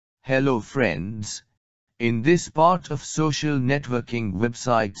Hello friends, in this part of social networking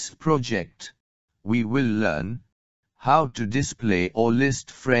websites project, we will learn how to display or list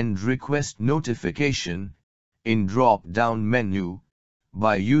friend request notification in drop-down menu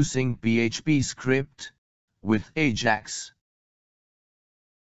by using PHP script with Ajax.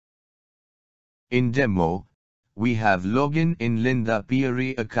 In demo, we have login in Linda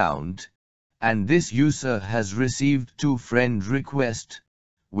Peary account, and this user has received 2 friend requests,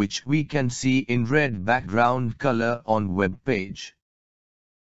 which we can see in red background color on web page.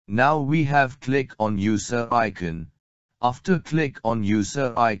 Now we have click on user icon. After click on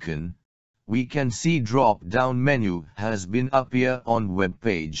user icon, we can see drop down menu has been appear on web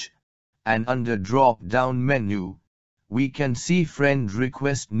page, and under drop down menu, we can see friend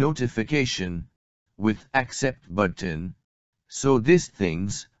request notification with accept button. So these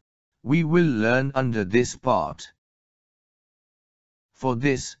things we will learn under this part. For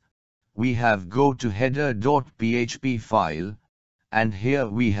this, we have go to header.php file, and here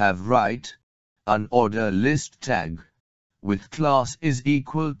we have write an order list tag with class is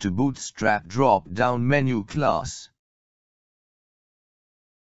equal to bootstrap drop down menu class.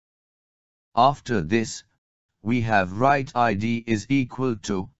 After this, we have write id is equal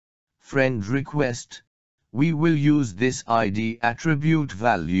to friend request. We will use this id attribute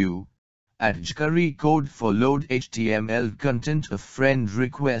value at jQuery code for load HTML content of friend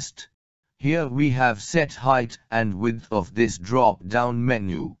request. Here we have set height and width of this drop-down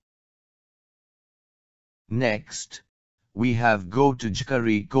menu. Next, we have go to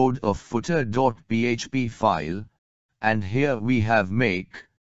jQuery code of footer.php file, and here we have make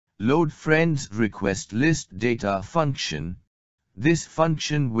load friends request list data function. This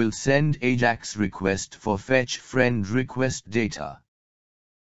function will send Ajax request for fetch friend request data.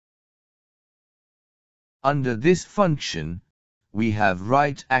 Under this function, we have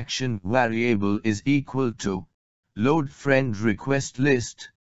write action variable is equal to load friend request list.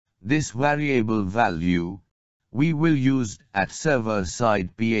 This variable value we will use at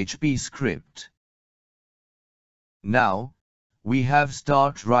server-side PHP script. Now, we have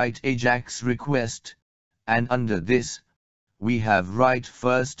start write Ajax request, and under this, we have write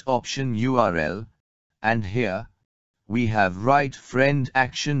first option URL, and here, we have write friend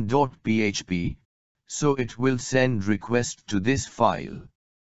action.php. So it will send request to this file.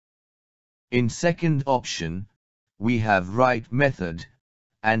 In second option, we have write method,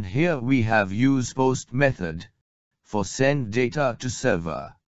 and here we have use post method for send data to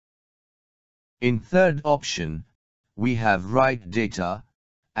server. In third option, we have write data,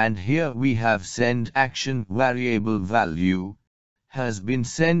 and here we have send action variable value has been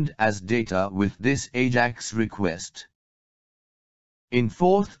sent as data with this Ajax request. In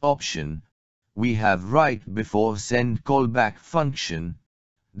fourth option, we have write before send callback function.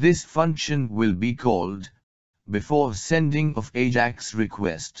 This function will be called before sending of Ajax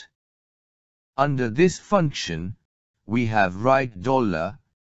request. Under this function, we have write dollar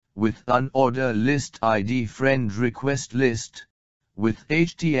with an order list id friend request list with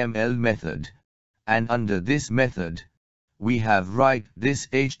HTML method, and under this method, we have write this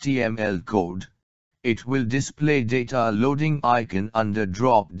HTML code. It will display data loading icon under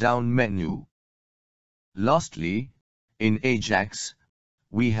drop down menu. Lastly, in Ajax,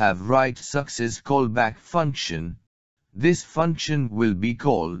 we have write success callback function. This function will be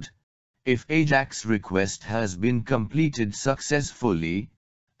called if Ajax request has been completed successfully,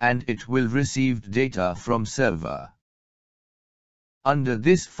 and it will receive data from server. Under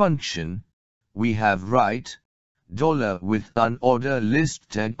this function, we have write dollar with an order list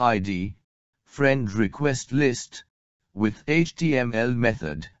tag id friend request list with HTML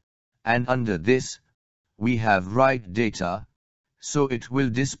method, and under this, we have write data, so it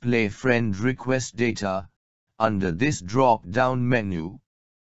will display friend request data under this drop-down menu.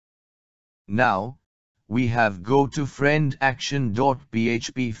 Now, we have go to friend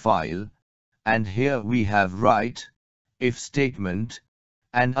action.php file, and here we have write if statement,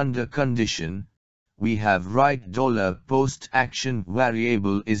 and under condition, we have write dollar post action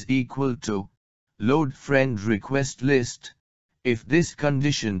variable is equal to load friend request list. If this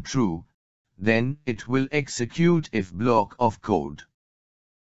condition true, then it will execute if block of code.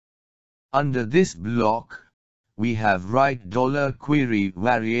 Under this block, we have write dollar query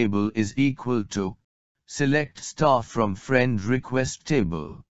variable is equal to select star from friend request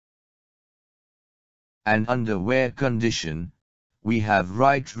table. And under where condition, we have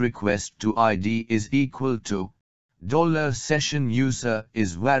write request to id is equal to dollar session user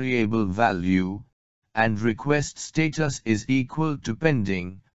is variable value, and request status is equal to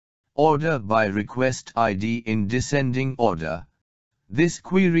pending. Order by request ID in descending order. This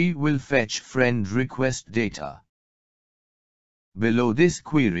query will fetch friend request data. Below this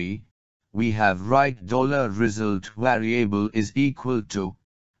query, we have write $result variable is equal to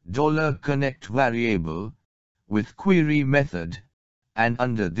 $connect variable with query method, and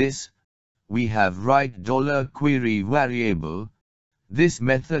under this, we have write $query variable. This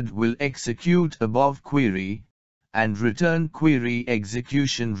method will execute above query and return query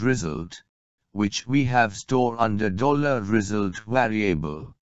execution result, which we have stored under $result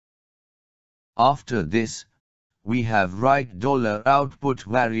variable. After this, we have write $output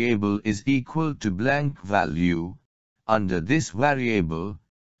variable is equal to blank value. Under this variable,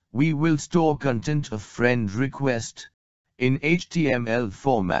 we will store content of friend request in HTML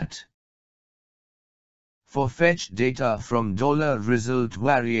format. For fetch data from $result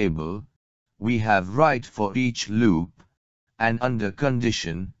variable, we have write for each loop, and under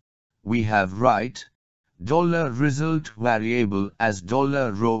condition, we have write $result variable as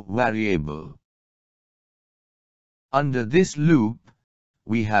 $row variable. Under this loop,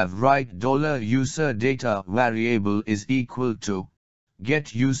 we have write $user data variable is equal to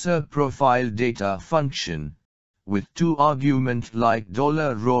get user profile data function, with two arguments like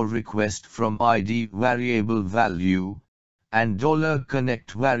 $row request from ID variable value, and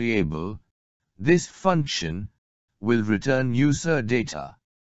 $connect variable. This function will return user data.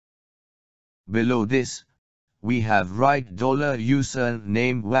 Below this, we have write user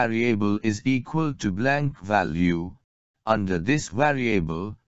name variable is equal to blank value. Under this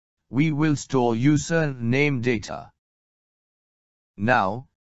variable, we will store user name data. Now,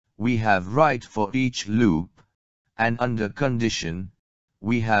 we have write for each loop, and under condition,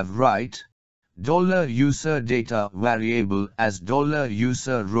 we have write $user data variable as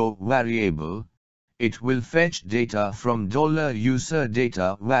 $user row variable. It will fetch data from $user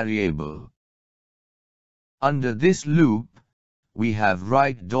data variable. Under this loop, we have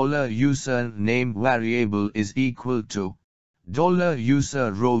write user name variable is equal to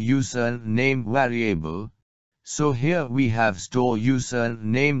user row user name variable. So here we have store user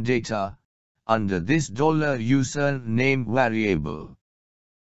name data under this user name variable.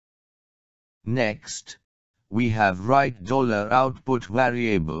 Next, we have write output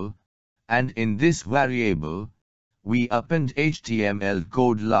variable, and in this variable, we append HTML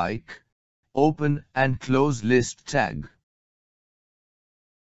code like open and close list tag.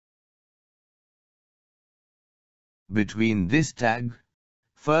 Between this tag,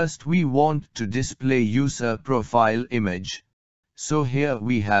 first we want to display user profile image, so here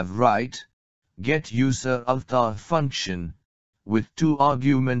we have write get user avatar function with two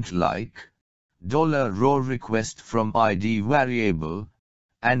arguments like $row request from ID variable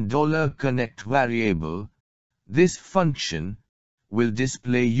and $connect variable. This function will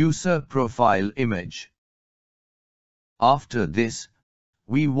display user profile image. After this,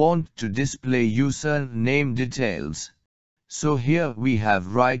 we want to display user name details, so here we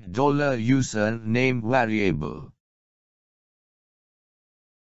have write user name variable.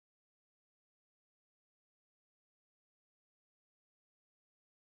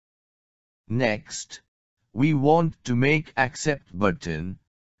 Next, we want to make accept button,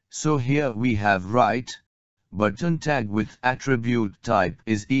 so here we have write button tag with attribute type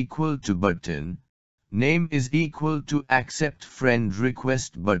is equal to button, name is equal to accept friend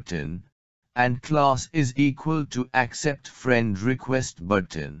request button, and class is equal to accept friend request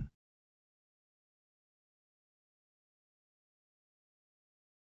button.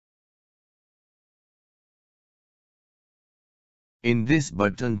 In this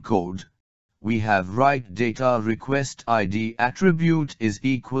button code, we have write data request ID attribute is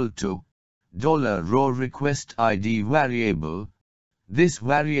equal to $row request ID variable. This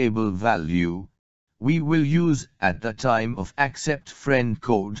variable value we will use at the time of accept friend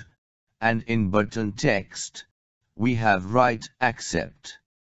code, and in button text we have write accept.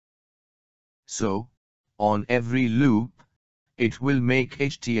 So, on every loop, it will make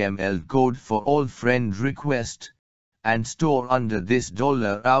HTML code for all friend request and store under this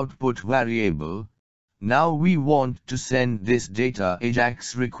 $output variable. Now we want to send this data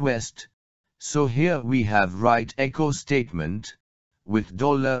Ajax request, so here we have write echo statement with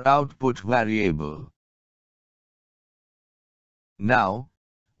 $output variable. Now,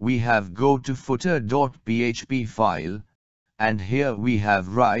 we have go to footer.php file, and here we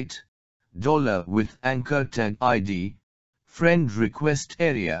have write with anchor tag ID, friend request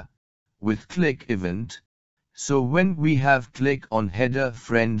area, with click event. So when we have click on header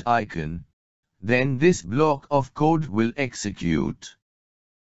friend icon, then this block of code will execute.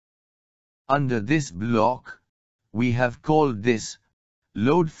 Under this block, we have called this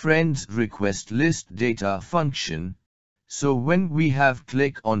load friends request list data function, So when we have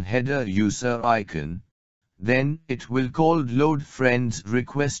click on header user icon, then it will call load friends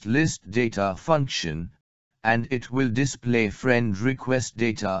request list data function, and it will display friend request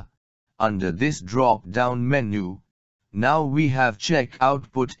data under this drop down menu. Now we have check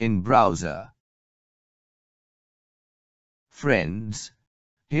output in browser. Friends,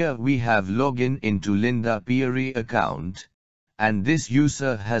 here we have login into Linda Peary account, and this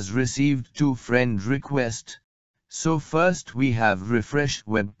user has received 2 friend requests. So first we have refresh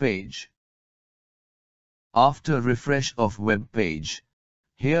web page. After refresh of web page,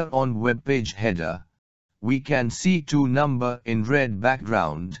 here on web page header, we can see 2 number in red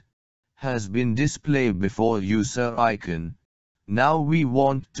background, has been displayed before user icon. Now we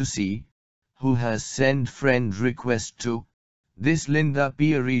want to see who has sent friend request to this Linda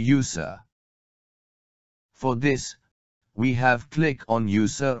Peary user. For this, we have click on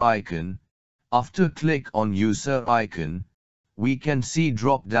user icon. After click on user icon, we can see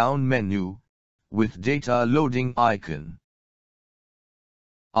drop down menu with data loading icon.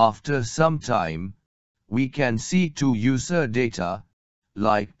 After some time, we can see 2 user data,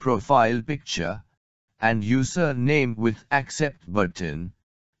 like profile picture, and user name with accept button,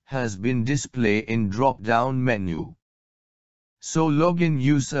 has been displayed in drop down menu. So login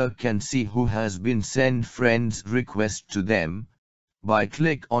user can see who has been sent friends request to them, by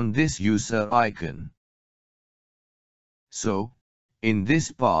click on this user icon. So, in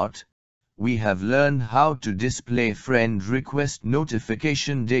this part, we have learned how to display friend request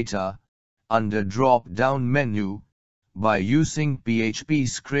notification data under drop-down menu by using PHP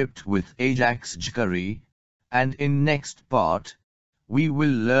script with Ajax jQuery, and in next part, we will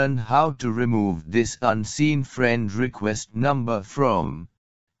learn how to remove this unseen friend request number from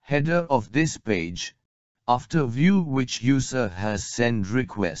header of this page, after view which user has sent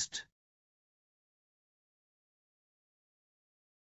request.